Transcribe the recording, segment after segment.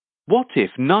What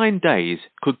if 9 days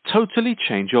could totally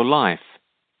change your life?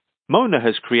 Mona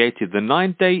has created the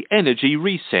 9-day energy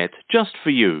reset just for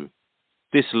you.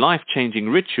 This life-changing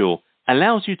ritual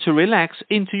allows you to relax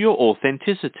into your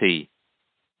authenticity.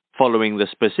 Following the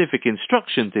specific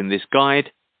instructions in this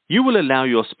guide, you will allow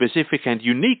your specific and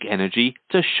unique energy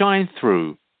to shine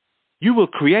through. You will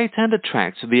create and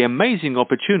attract the amazing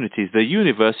opportunities the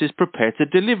universe is prepared to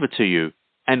deliver to you,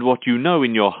 and what you know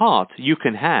in your heart you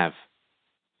can have.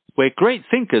 Where great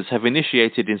thinkers have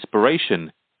initiated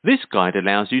inspiration, this guide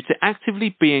allows you to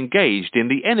actively be engaged in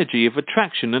the energy of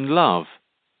attraction and love.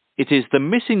 It is the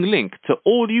missing link to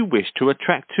all you wish to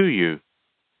attract to you.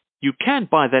 You can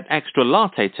buy that extra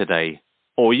latte today,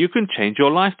 or you can change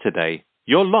your life today.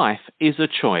 Your life is a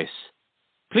choice.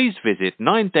 Please visit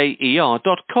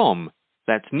 9dayer.com.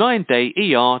 That's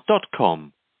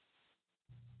 9dayer.com.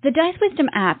 The Dice Wisdom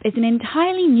app is an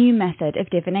entirely new method of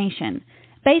divination.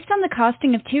 Based on the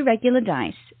casting of 2 regular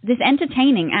dice, this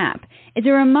entertaining app is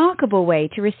a remarkable way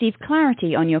to receive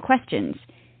clarity on your questions.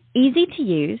 Easy to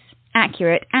use,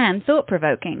 accurate, and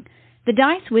thought-provoking, the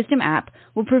Dice Wisdom app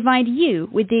will provide you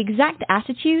with the exact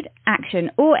attitude, action,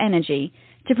 or energy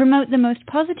to promote the most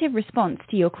positive response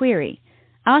to your query.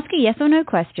 Ask a yes or no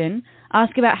question,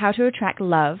 ask about how to attract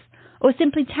love, or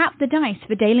simply tap the dice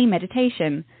for daily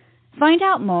meditation. Find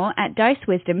out more at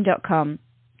dicewisdom.com.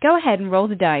 Go ahead and roll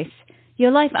the dice.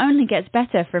 Your life only gets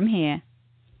better from here.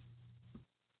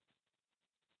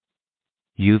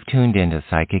 You've tuned into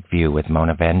Psychic View with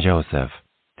Mona Van Joseph.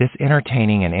 This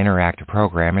entertaining and interactive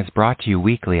program is brought to you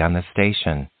weekly on the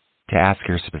station. To ask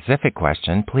your specific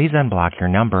question, please unblock your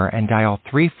number and dial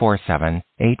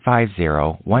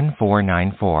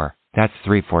 347-850-1494. That's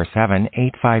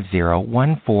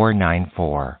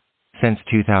 347-850-1494. Since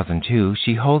 2002,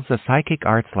 she holds the Psychic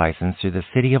Arts license through the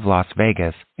City of Las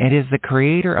Vegas and is the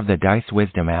creator of the Dice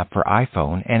Wisdom app for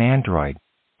iPhone and Android.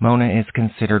 Mona is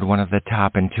considered one of the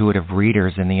top intuitive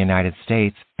readers in the United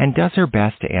States and does her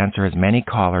best to answer as many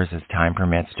callers as time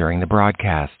permits during the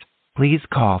broadcast. Please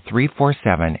call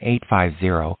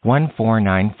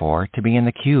 347-850-1494 to be in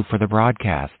the queue for the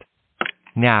broadcast.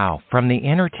 Now, from the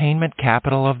entertainment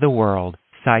capital of the world,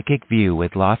 Psychic View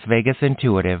with Las Vegas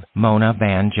intuitive Mona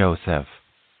Van Joseph.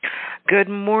 Good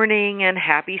morning and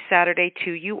happy Saturday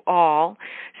to you all.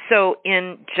 So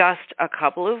in just a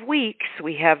couple of weeks,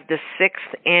 we have the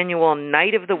 6th annual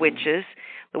Night of the Witches.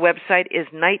 The website is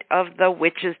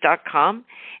nightofthewitches.com,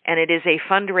 and it is a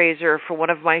fundraiser for one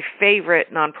of my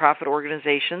favorite nonprofit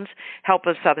organizations, Help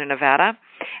of Southern Nevada.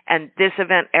 And this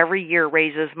event every year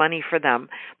raises money for them.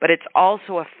 But it's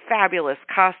also a fabulous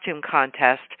costume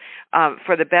contest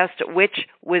for the best witch,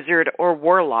 wizard, or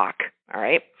warlock. All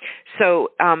right.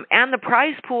 So, and the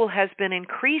prize pool has been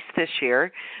increased this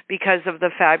year because of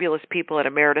the fabulous people at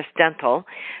Emeritus Dental.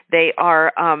 They've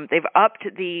upped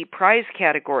the prize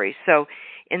category. So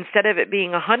instead of it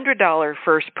being $100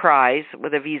 first prize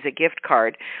with a Visa gift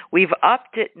card, we've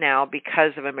upped it now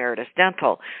because of Emeritus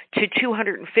Dental to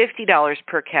 $250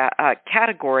 per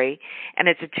category, and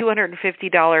it's a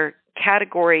 $250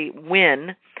 category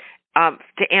win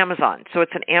to Amazon. So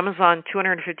it's an Amazon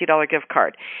 $250 gift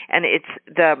card. And it's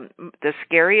the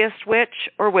scariest witch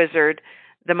or wizard,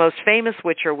 the most famous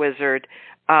witch or wizard,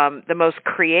 the most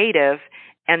creative,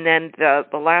 and then the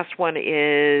last one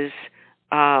is,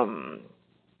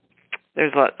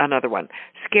 there's another one.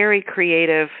 Scary,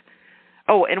 creative.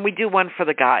 Oh, and we do one for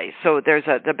the guys. So there's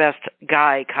the best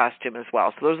guy costume as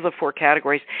well. So those are the 4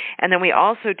 categories. And then we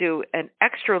also do an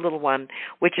extra little one,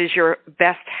 which is your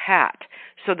best hat.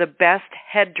 So the best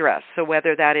headdress. So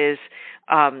whether that is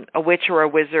a witch or a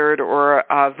wizard or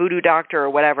a voodoo doctor or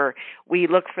whatever, we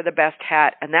look for the best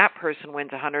hat, and that person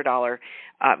wins a $100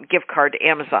 gift card to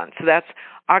Amazon. So that's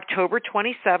October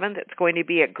 27th. It's going to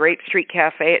be at Grape Street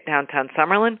Cafe at downtown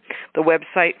Summerlin. The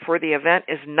website for the event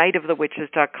is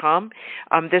nightofthewitches.com.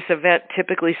 This event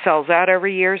typically sells out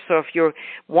every year, so if you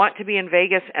want to be in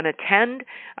Vegas and attend,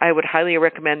 I would highly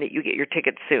recommend that you get your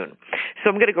tickets soon. So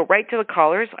I'm going to go right to the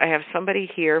callers. I have somebody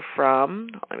here from,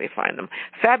 let me find them,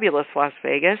 fabulous Las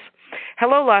Vegas.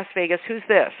 Hello, Las Vegas. Who's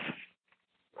this?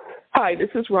 Hi, this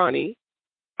is Ronnie.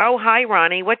 Oh, hi,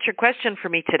 Ronnie. What's your question for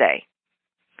me today?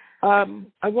 I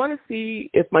want to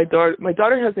see if my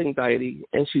daughter has anxiety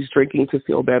and she's drinking to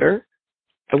feel better.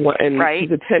 And right.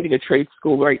 She's attending a trade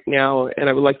school right now, and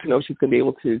I would like to know if she's going to be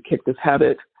able to kick this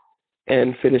habit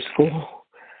and finish school.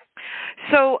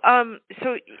 So a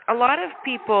lot of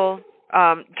people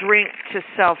drink to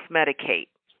self-medicate,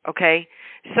 okay?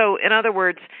 So in other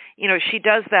words, she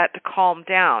does that to calm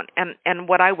down. And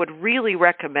what I would really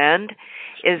recommend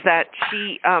is that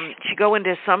she go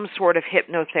into some sort of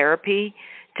hypnotherapy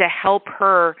to help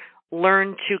her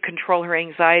learn to control her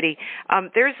anxiety.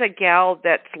 There's a gal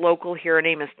that's local here. Her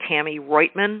name is Tammy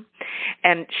Reutemann,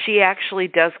 and she actually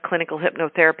does clinical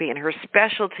hypnotherapy, and her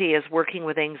specialty is working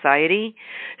with anxiety.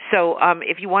 So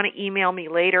if you want to email me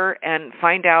later and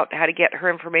find out how to get her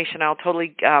information, I'll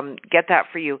totally get that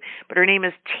for you. But her name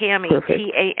is Tammy,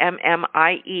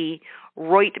 Tammie,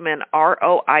 Reutemann,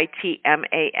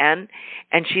 Roitman,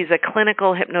 and she's a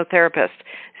clinical hypnotherapist.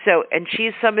 So, and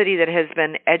she's somebody that has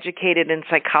been educated in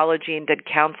psychology and did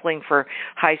counseling for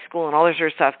high school and all this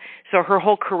sort of stuff. So her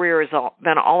whole career has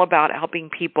been all about helping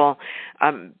people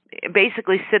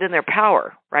basically sit in their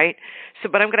power, right? So,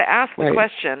 but I'm going to ask the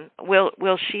question,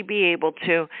 will she be able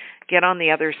to get on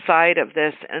the other side of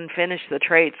this and finish the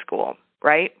trade school,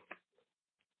 right?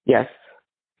 Yes.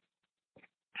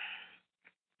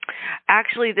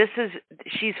 Actually,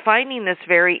 she's finding this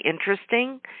very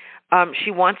interesting.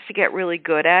 She wants to get really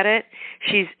good at it.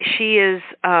 She's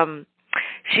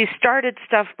started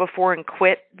stuff before and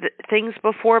quit things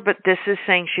before, but this is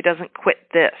saying she doesn't quit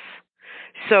this.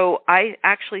 So I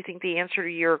actually think the answer to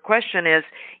your question is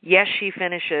yes, she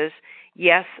finishes.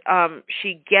 Yes,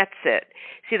 she gets it.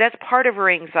 See, that's part of her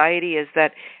anxiety is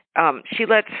that she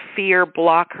lets fear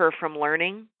block her from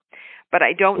learning. But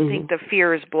I don't think the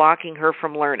fear is blocking her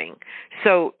from learning.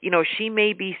 So, she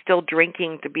may be still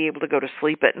drinking to be able to go to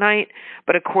sleep at night,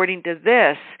 but according to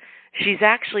this, she's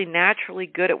actually naturally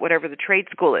good at whatever the trade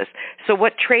school is. So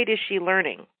what trade is she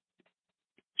learning?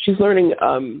 She's learning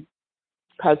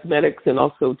cosmetics and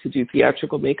also to do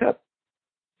theatrical makeup.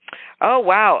 Oh,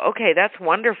 wow. Okay, that's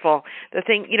wonderful. The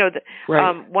thing,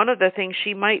 one of the things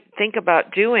she might think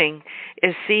about doing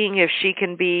is seeing if she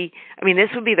can be, this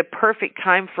would be the perfect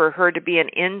time for her to be an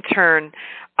intern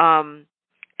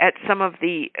at some of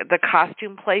the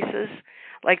costume places.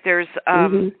 Like there's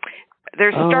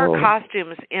Star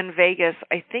Costumes in Vegas.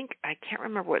 I can't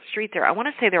remember what street they're. I want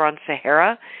to say they're on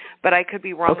Sahara, but I could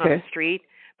be wrong on the street.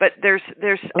 But there's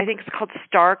I think it's called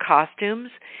Star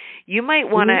Costumes. You might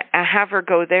want to have her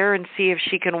go there and see if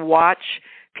she can watch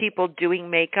people doing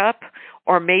makeup,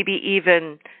 or maybe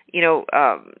even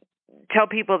tell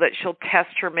people that she'll test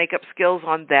her makeup skills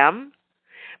on them,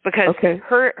 because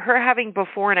her having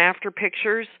before and after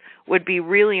pictures would be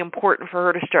really important for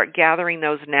her to start gathering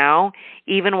those now,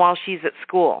 even while she's at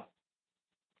school.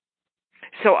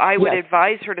 So I would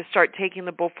advise her to start taking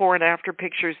the before and after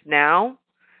pictures now.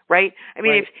 Right?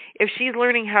 If she's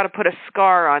learning how to put a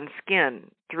scar on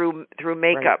skin through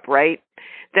makeup, right?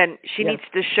 Then she needs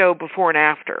to show before and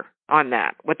after on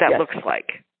that, what that looks like.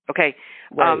 Okay.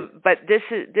 Right. But this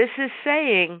is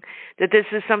saying that this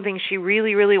is something she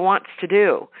really, really wants to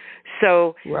do.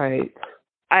 So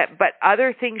but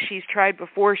other things she's tried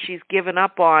before, she's given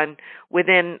up on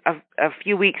within a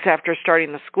few weeks after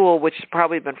starting the school, which has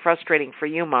probably been frustrating for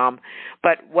you, Mom.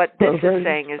 But what this is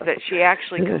saying is that she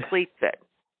actually completes it.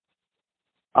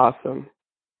 Awesome.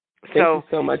 Thank you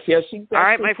so much. Yeah, she's all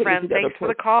right, my friend. Thanks for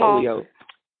the call.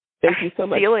 Thank you so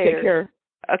much. See you later. Take care.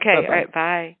 Okay. Bye-bye. All right.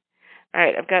 Bye. All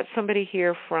right. I've got somebody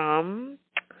here from.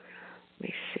 Let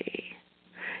me see.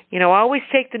 I always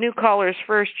take the new callers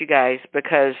first, you guys,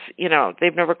 because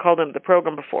they've never called into the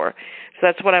program before. So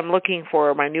that's what I'm looking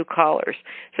for, my new callers.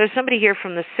 So there's somebody here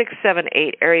from the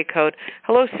 678 area code.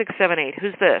 Hello, 678.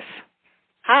 Who's this?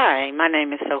 Hi, my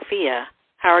name is Sophia.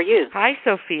 How are you? Hi,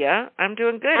 Sophia. I'm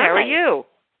doing good. Hi. How are you?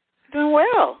 Doing well.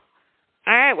 All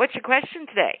right. What's your question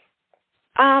today?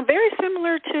 Very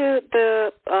similar to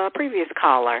the previous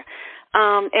caller.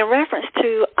 In reference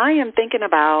to, I am thinking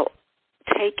about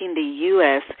taking the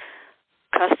U.S.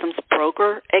 Customs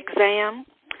Broker exam.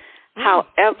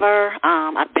 However,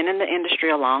 I've been in the industry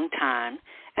a long time,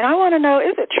 and I want to know,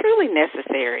 is it truly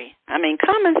necessary?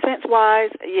 Common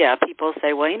sense-wise, people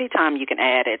say, well, anytime you can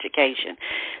add education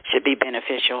should be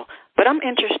beneficial. But I'm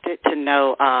interested to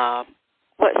know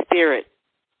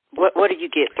what do you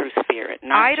get through Spirit?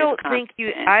 I don't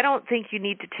think you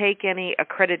need to take any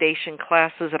accreditation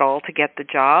classes at all to get the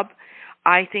job.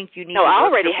 I think you need. No, I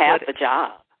already have the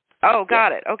job. Oh,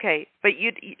 got it. Okay, but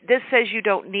this says you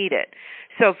don't need it.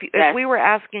 So if we were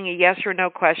asking a yes or no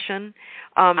question,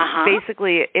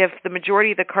 basically, if the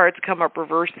majority of the cards come up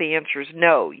reverse, the answer is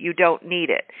no, you don't need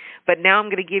it. But now I'm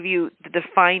going to give you the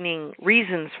defining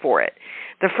reasons for it.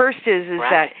 The first is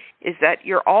that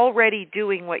you're already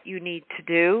doing what you need to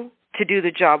do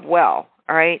the job well.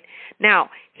 All right. Now,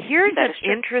 here's an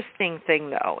interesting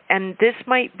thing, though, and this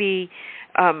might be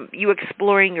you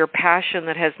exploring your passion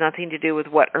that has nothing to do with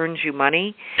what earns you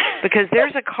money, because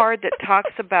there's a card that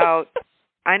talks about.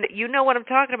 You know what I'm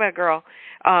talking about, girl.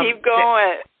 Keep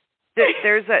going.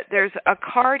 There's a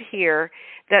card here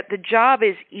that the job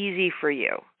is easy for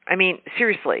you. I mean,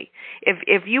 seriously,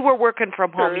 if you were working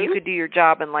from home, you could do your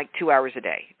job in like 2 hours a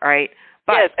day, all right?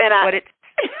 But yes, and what it's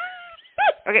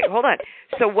okay, hold on.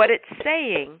 So what it's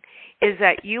saying is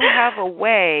that you have a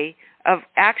way of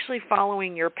actually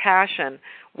following your passion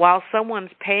while someone's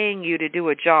paying you to do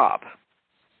a job.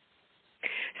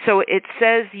 So it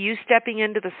says you stepping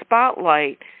into the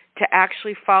spotlight to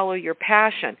actually follow your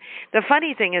passion. The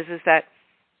funny thing is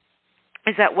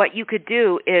that what you could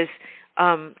do is,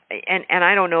 and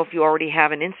I don't know if you already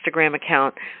have an Instagram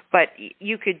account, but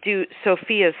you could do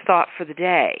Sophia's Thought for the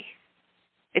Day.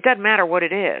 It doesn't matter what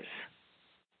it is.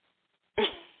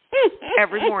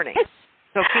 Every morning,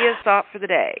 Sophia's Thought for the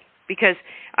Day. Because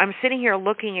I'm sitting here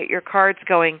looking at your cards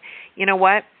going, you know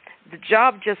what? The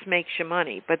job just makes you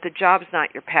money, but the job's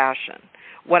not your passion.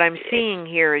 What I'm seeing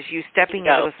here is you stepping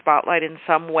into the spotlight in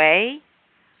some way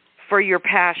for your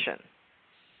passion.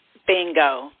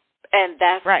 Bingo. And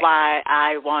that's why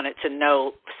I wanted to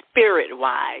know,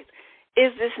 spirit-wise,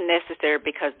 is this necessary?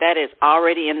 Because that is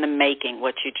already in the making,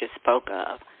 what you just spoke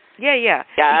of. Yeah.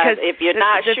 Guys, if you're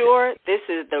not sure, this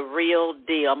is the real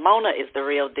deal. Mona is the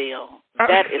real deal.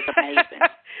 That is amazing.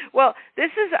 Well,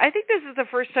 I think this is the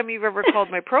first time you've ever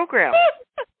called my program.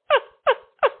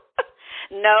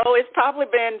 No, it's probably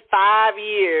been 5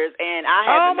 years, and I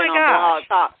haven't been on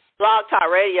Blog Talk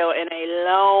Radio in a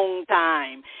long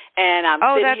time. And I'm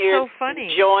sitting here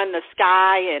enjoying the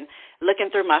sky and looking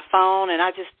through my phone, and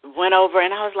I just went over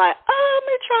and I was like, let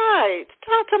me try to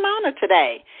talk to Mona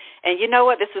today. And you know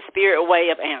what? This is a spirit way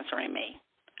of answering me.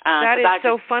 That is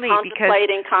so funny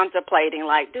contemplating,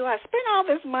 like, do I spend all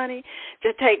this money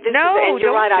to take this? No, and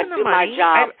you're right, I do my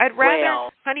job I'd rather,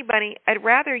 well. Honey bunny, I'd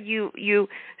rather you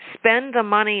spend the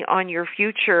money on your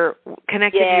future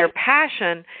connected to your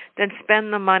passion than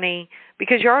spend the money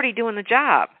because you're already doing the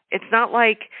job. It's not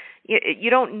like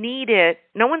you don't need it.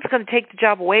 No one's going to take the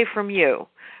job away from you.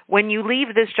 When you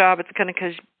leave this job, it's going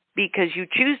to be because you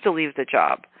choose to leave the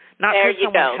job. Not there because you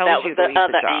someone go. tells That was you to leave the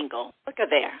other the job. angle. Look at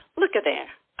there.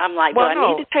 I'm like, do I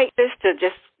need to take this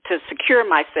to secure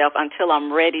myself until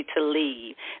I'm ready to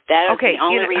leave? That is the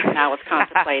only reason I was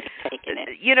contemplating taking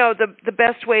it. You know, the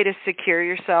best way to secure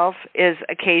yourself is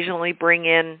occasionally bring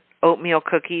in oatmeal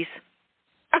cookies.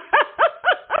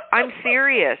 I'm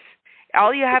serious.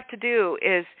 All you have to do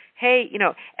is, hey,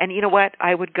 and you know what?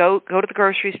 I would go to the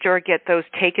grocery store, get those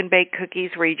take and bake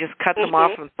cookies where you just cut them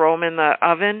off and throw them in the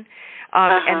oven.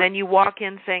 And then you walk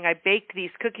in saying, I baked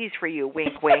these cookies for you,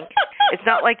 wink, wink. It's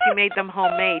not like you made them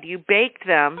homemade. You baked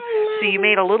them, so you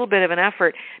made a little bit of an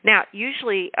effort. Now,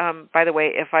 usually, by the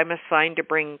way, if I'm assigned to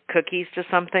bring cookies to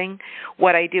something,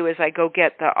 what I do is I go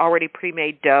get the already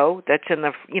pre-made dough that's in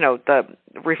the, the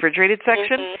refrigerated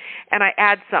section, and I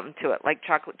add something to it, like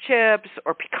chocolate chips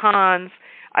or pecans.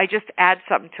 I just add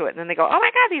something to it, and then they go, oh, my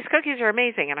God, these cookies are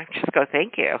amazing. And I just go,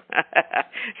 thank you.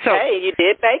 So hey, you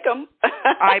did bake them.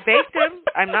 I baked them.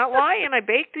 I'm not lying. I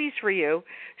baked these for you.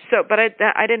 So, but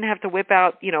I didn't have to whip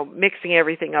out, mixing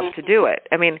everything up to do it.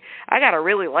 I mean, I got to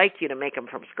really like you to make them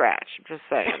from scratch. I'm just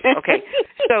saying. Okay.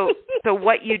 So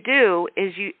what you do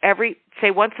is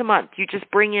say once a month, you just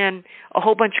bring in a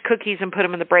whole bunch of cookies and put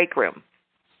them in the break room.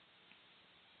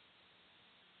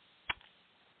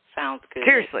 Sounds good.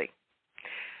 Seriously.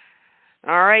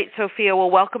 All right, Sophia.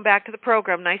 Well, welcome back to the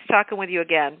program. Nice talking with you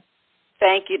again.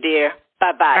 Thank you, dear.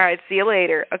 Bye-bye. All right, see you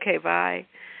later. Okay, bye.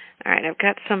 All right, I've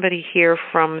got somebody here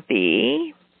from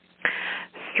the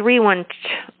 312.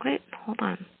 Wait, hold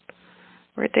on.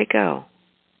 Where'd they go?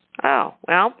 Oh,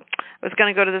 well, I was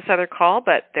going to go to this other call,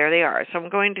 but there they are. So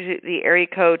I'm going to the area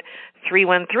code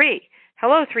 313.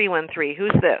 Hello, 313.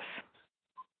 Who's this?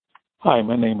 Hi,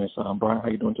 my name is Brian. How are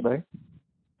you doing today?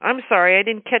 I'm sorry, I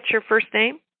didn't catch your first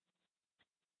name.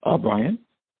 Brian.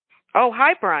 Oh,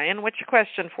 hi, Brian. What's your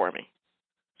question for me?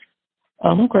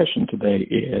 My question today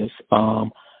is,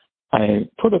 I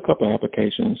put a couple of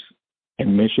applications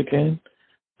in Michigan,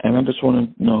 and I just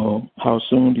want to know how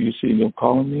soon do you see them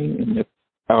calling me, and if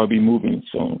I will be moving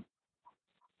soon.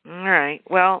 All right.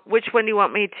 Well, which one do you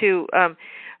want me to?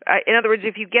 In other words,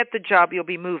 if you get the job, you'll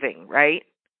be moving, right?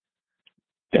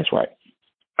 That's right.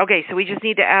 Okay, so we just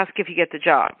need to ask if you get the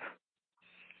job.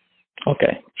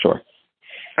 Okay, sure.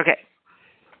 Okay.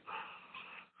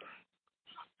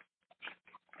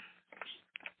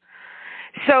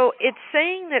 So it's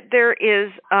saying that there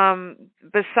is,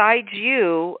 besides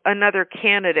you, another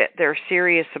candidate they're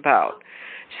serious about.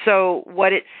 So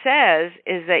what it says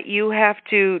is that you have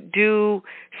to do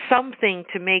something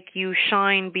to make you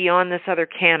shine beyond this other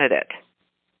candidate.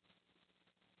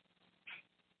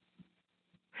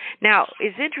 Now,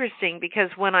 it's interesting because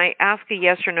when I ask a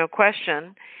yes or no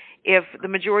question, if the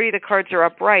majority of the cards are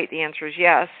upright, the answer is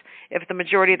yes. If the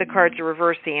majority of the cards are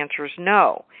reversed, the answer is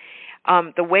no.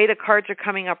 The way the cards are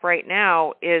coming up right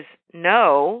now is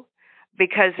no,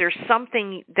 because there's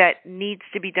something that needs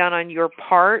to be done on your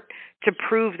part to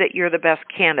prove that you're the best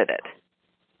candidate.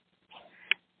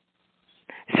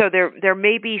 So there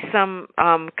may be some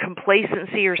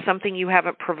complacency or something you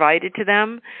haven't provided to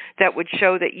them that would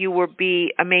show that you would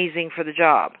be amazing for the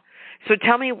job. So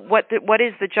tell me, what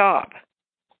is the job?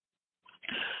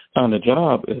 The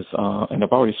job is, and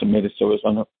I've already submitted, so it's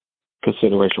under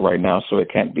consideration right now, so it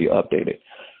can't be updated.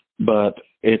 But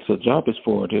it's a job is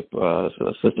for the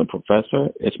assistant professor.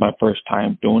 It's my first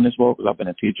time doing this work because I've been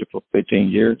a teacher for 15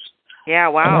 years. Yeah,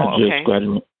 wow. And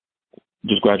I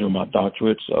just graduated my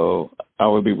doctorate, so I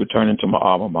will be returning to my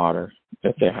alma mater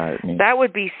if they hired me. That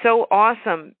would be so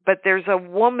awesome. But there's a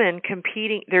woman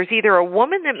competing. There's either a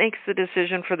woman that makes the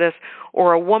decision for this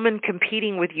or a woman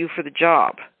competing with you for the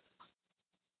job.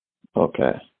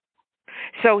 Okay.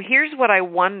 So here's what I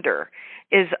wonder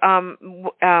is,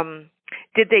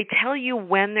 did they tell you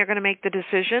when they're going to make the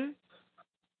decision?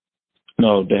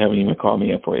 No, they haven't even called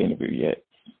me in for an interview yet.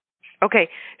 Okay.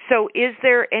 So is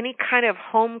there any kind of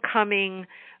homecoming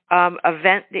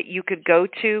event that you could go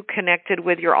to connected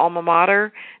with your alma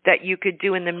mater that you could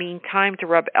do in the meantime to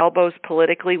rub elbows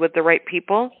politically with the right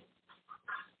people?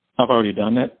 I've already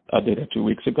done that. I did it 2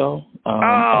 weeks ago.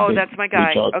 That's my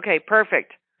guy. Okay,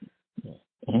 perfect.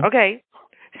 Mm-hmm. Okay.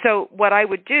 So what I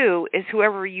would do is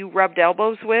whoever you rubbed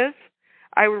elbows with,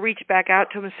 I would reach back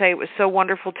out to him and say, it was so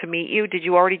wonderful to meet you. Did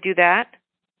you already do that?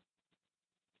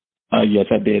 Yes,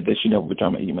 I did. They should never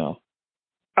return my email.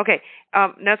 Okay.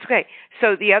 That's okay.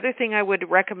 So the other thing I would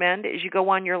recommend is you go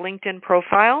on your LinkedIn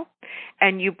profile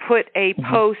and you put a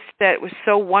post that was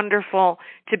so wonderful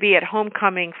to be at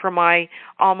homecoming for my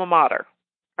alma mater.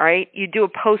 All right? You do a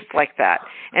post like that.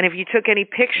 And if you took any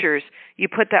pictures, you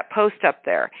put that post up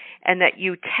there and that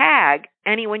you tag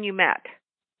anyone you met.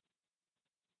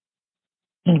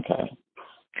 Okay.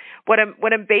 What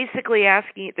I'm basically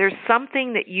asking, there's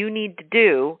something that you need to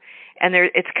do, and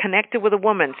it's connected with a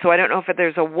woman. So I don't know if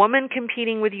there's a woman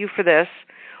competing with you for this,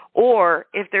 or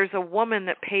if there's a woman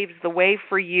that paves the way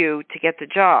for you to get the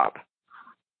job.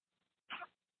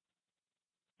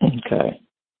 Okay.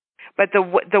 But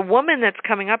the woman that's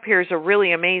coming up here is a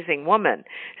really amazing woman.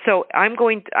 So I'm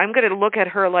going to look at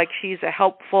her like she's a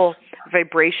helpful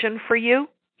vibration for you.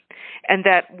 And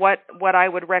that what I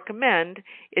would recommend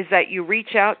is that you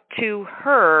reach out to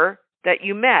her that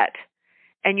you met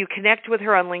and you connect with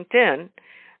her on LinkedIn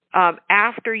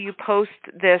after you post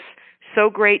this so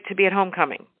great to be at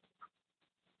homecoming.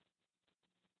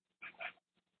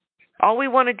 All we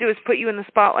want to do is put you in the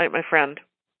spotlight, my friend.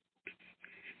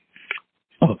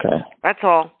 Okay. That's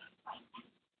all.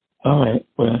 All right.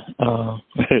 Well,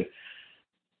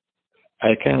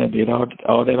 I kind of did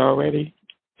all that already.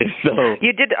 So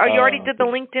you did? You already did the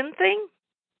LinkedIn thing?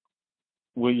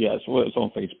 Well, yes. Well, it's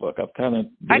on Facebook. I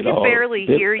can barely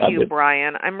hear you,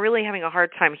 Brian. I'm really having a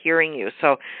hard time hearing you.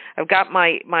 So I've got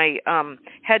my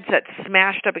headset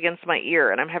smashed up against my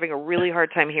ear, and I'm having a really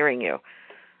hard time hearing you.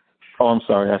 Oh, I'm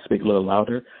sorry. I speak a little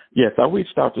louder. Yes, I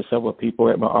reached out to several people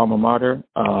at my alma mater,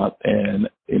 and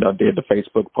did the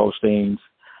Facebook postings.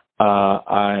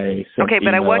 I sent but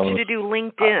emails. I want you to do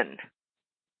LinkedIn.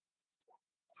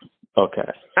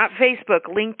 Okay. Not Facebook,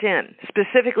 LinkedIn,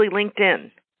 specifically LinkedIn.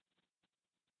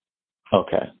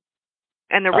 Okay.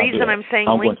 And the reason I'm saying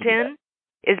LinkedIn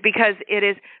is because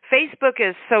Facebook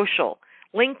is social.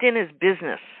 LinkedIn is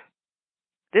business.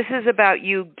 This is about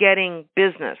you getting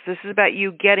business. This is about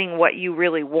you getting what you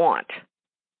really want.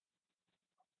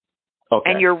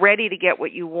 Okay. And you're ready to get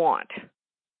what you want.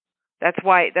 That's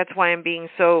why I'm being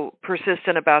so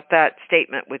persistent about that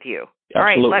statement with you.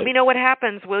 Absolutely. All right, let me know what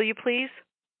happens, will you please?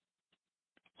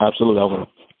 Absolutely, I will.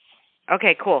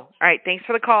 Okay, cool. All right, thanks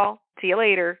for the call. See you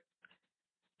later.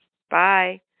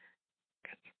 Bye.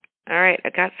 All right, I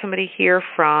got somebody here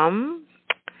from...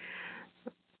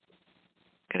 I'm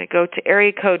going to go to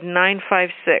area code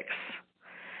 956.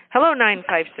 Hello,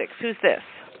 956. Who's this?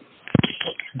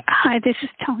 Hi, this is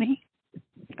Tony.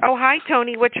 Oh, hi,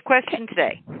 Tony. What's your question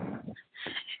today?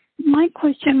 My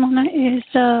question, Mona, is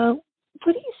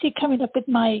what do you see coming up with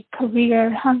my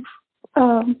career,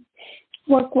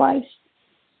 work-wise?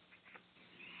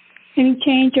 Any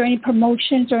change or any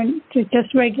promotions or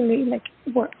just regularly like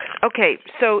work? Okay,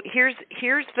 so here's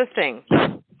the thing,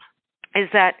 is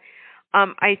that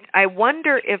I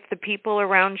wonder if the people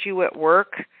around you at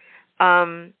work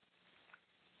have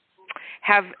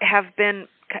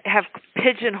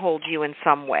pigeonholed you in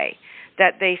some way.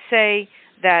 That they say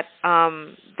that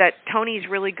that Tony's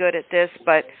really good at this,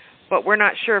 but we're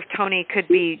not sure if Tony could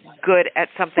be good at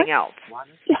something else.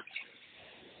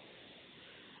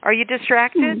 Are you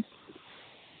distracted?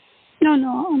 No,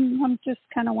 I'm just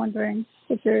kind of wondering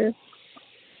if you're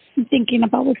thinking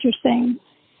about what you're saying.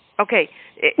 Okay.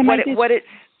 Go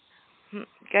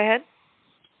ahead.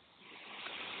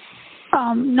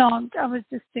 No, I was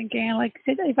just thinking, like,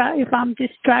 if I'm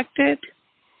distracted.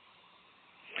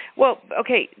 Well,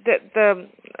 okay.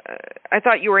 I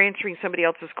thought you were answering somebody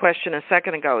else's question a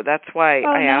second ago. That's why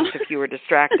I asked if you were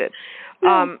distracted.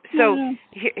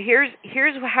 Here's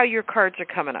how your cards are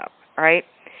coming up. All right.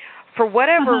 For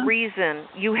whatever reason,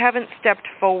 you haven't stepped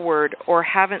forward or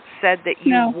haven't said that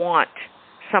you want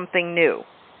something new.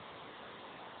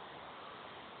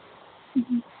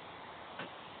 Mm-hmm.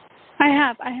 I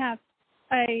have.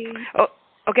 Oh,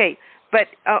 okay. But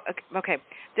okay.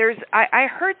 I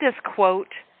heard this quote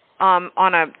on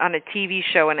a TV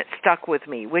show, and it stuck with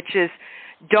me, which is,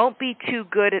 "Don't be too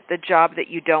good at the job that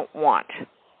you don't want."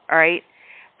 All right.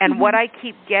 And what I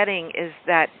keep getting is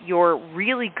that you're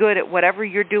really good at whatever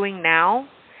you're doing now,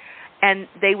 and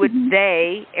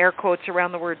they, air quotes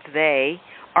around the words they,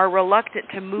 are reluctant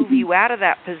to move you out of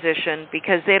that position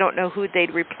because they don't know who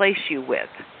they'd replace you with.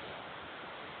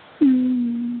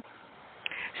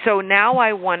 So now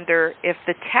I wonder if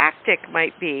the tactic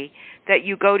might be that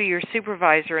you go to your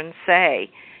supervisor and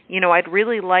say, I'd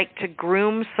really like to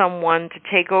groom someone to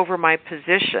take over my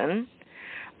position.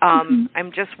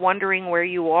 I'm just wondering where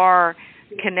you are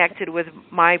connected with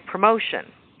my promotion.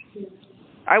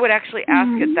 I would actually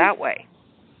ask it that way.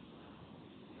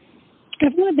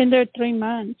 I've only been there 3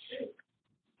 months.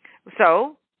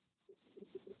 So?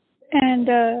 And,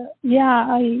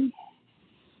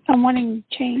 I'm wanting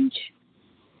change.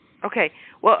 Okay.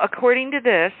 Well, according to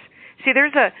this, see,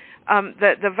 there's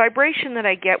the vibration that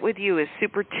I get with you is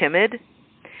super timid.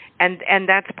 And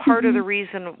that's part of the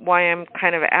reason why I'm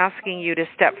kind of asking you to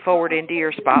step forward into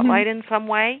your spotlight in some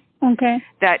way. Okay.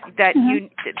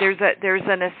 There's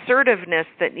an assertiveness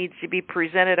that needs to be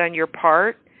presented on your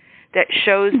part that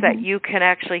shows that you can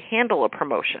actually handle a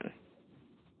promotion.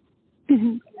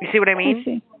 You see what I mean? I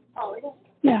see.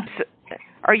 Yeah. So,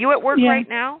 are you at work right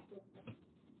now?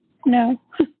 No.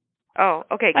 Oh,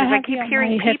 okay. Because I keep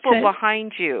hearing people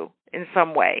behind you in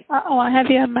some way. I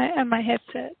have you on my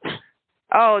headset.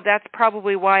 Oh, that's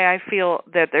probably why I feel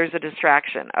that there's a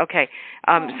distraction. Okay.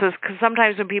 So cause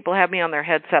sometimes when people have me on their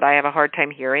headset, I have a hard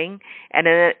time hearing, and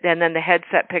then the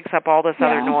headset picks up all this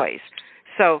other noise.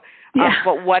 So,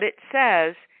 but what it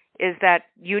says is that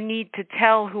you need to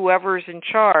tell whoever's in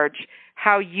charge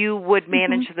how you would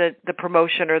manage the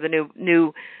promotion or the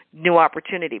new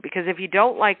opportunity. Because if you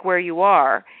don't like where you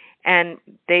are and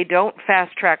they don't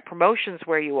fast track promotions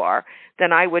where you are,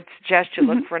 then I would suggest you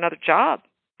look for another job.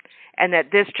 And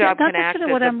that this job can act as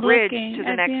a bridge to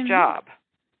the next job.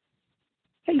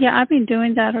 Yeah, I've been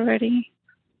doing that already.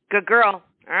 Good girl.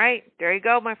 All right. There you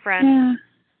go, my friend. Yeah.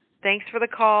 Thanks for the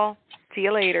call. See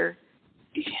you later.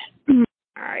 Yeah.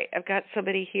 All right. I've got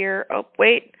somebody here. Oh,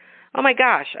 wait. Oh, my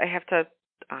gosh. I have to...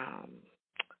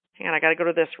 hang on. I got to go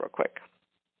to this real quick.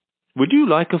 Would you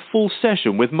like a full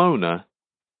session with Mona?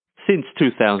 Since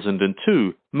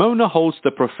 2002, Mona holds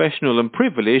the professional and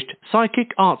privileged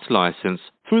Psychic Arts license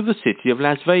through the city of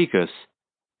Las Vegas.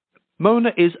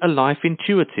 Mona is a life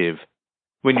intuitive.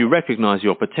 When you recognize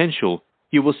your potential,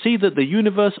 you will see that the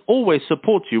universe always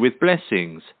supports you with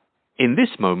blessings. In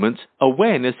this moment,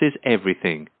 awareness is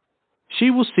everything.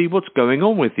 She will see what's going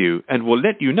on with you and will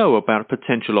let you know about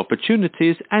potential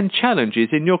opportunities and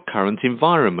challenges in your current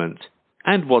environment,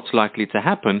 and what's likely to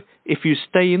happen if you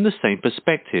stay in the same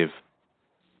perspective.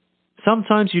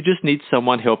 Sometimes you just need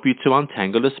someone help you to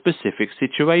untangle a specific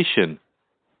situation.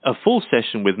 A full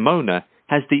session with Mona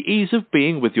has the ease of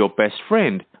being with your best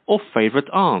friend or favorite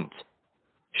aunt.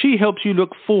 She helps you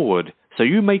look forward so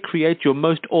you may create your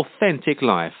most authentic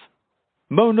life.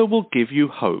 Mona will give you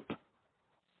hope.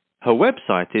 Her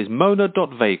website is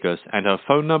mona.vegas and her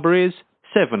phone number is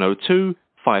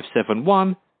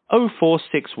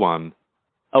 702-571-0461.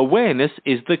 Awareness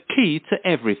is the key to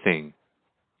everything.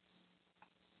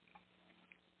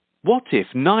 What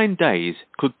if 9 days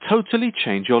could totally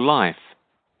change your life?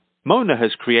 Mona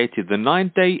has created the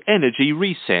 9-day energy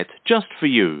reset just for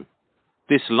you.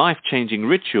 This life-changing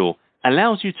ritual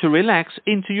allows you to relax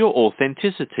into your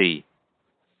authenticity.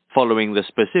 Following the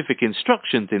specific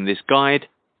instructions in this guide,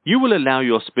 you will allow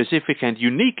your specific and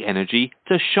unique energy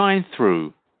to shine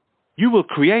through. You will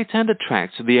create and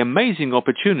attract the amazing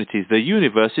opportunities the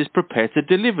universe is prepared to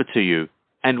deliver to you,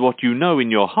 and what you know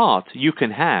in your heart you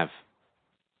can have.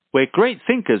 Where great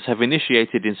thinkers have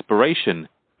initiated inspiration,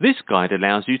 this guide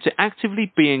allows you to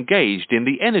actively be engaged in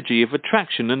the energy of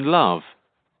attraction and love.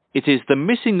 It is the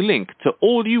missing link to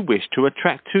all you wish to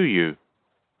attract to you.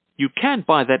 You can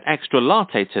buy that extra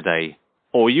latte today,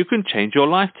 or you can change your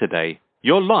life today.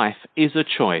 Your life is a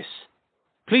choice.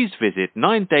 Please visit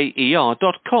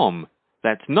 9dayer.com.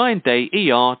 That's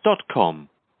 9dayer.com.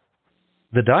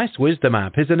 The Dice Wisdom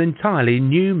app is an entirely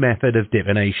new method of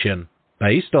divination.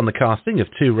 Based on the casting of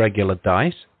 2 regular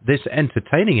dice, this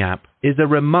entertaining app is a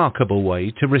remarkable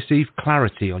way to receive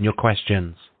clarity on your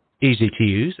questions. Easy to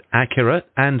use, accurate,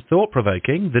 and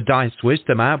thought-provoking, the Dice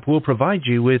Wisdom app will provide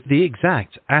you with the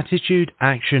exact attitude,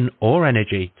 action, or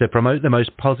energy to promote the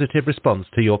most positive response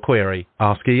to your query.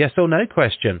 Ask a yes or no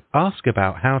question, ask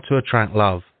about how to attract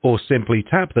love, or simply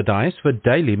tap the dice for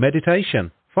daily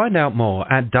meditation. Find out more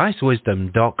at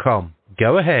dicewisdom.com.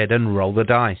 Go ahead and roll the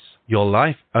dice. Your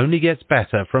life only gets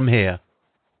better from here.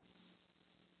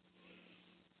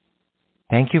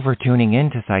 Thank you for tuning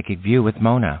in to Psychic View with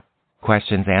Mona.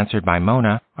 Questions answered by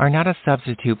Mona are not a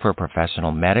substitute for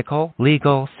professional medical,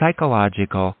 legal,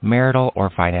 psychological, marital,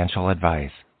 or financial advice.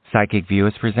 Psychic View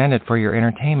is presented for your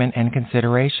entertainment and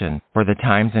consideration. For the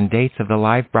times and dates of the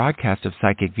live broadcast of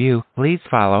Psychic View, please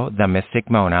follow The Mystic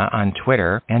Mona on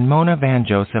Twitter and Mona Van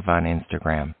Joseph on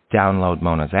Instagram. Download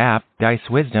Mona's app, Dice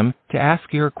Wisdom, to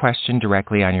ask your question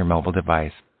directly on your mobile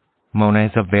device. Mona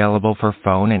is available for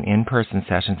phone and in-person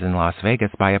sessions in Las Vegas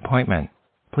by appointment.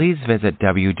 Please visit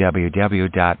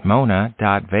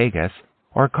www.mona.vegas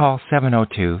or call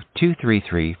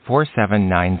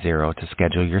 702-233-4790 to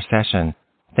schedule your session.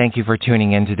 Thank you for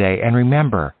tuning in today, and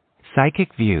remember,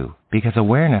 Psychic View, because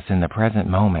awareness in the present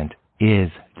moment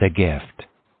is the gift.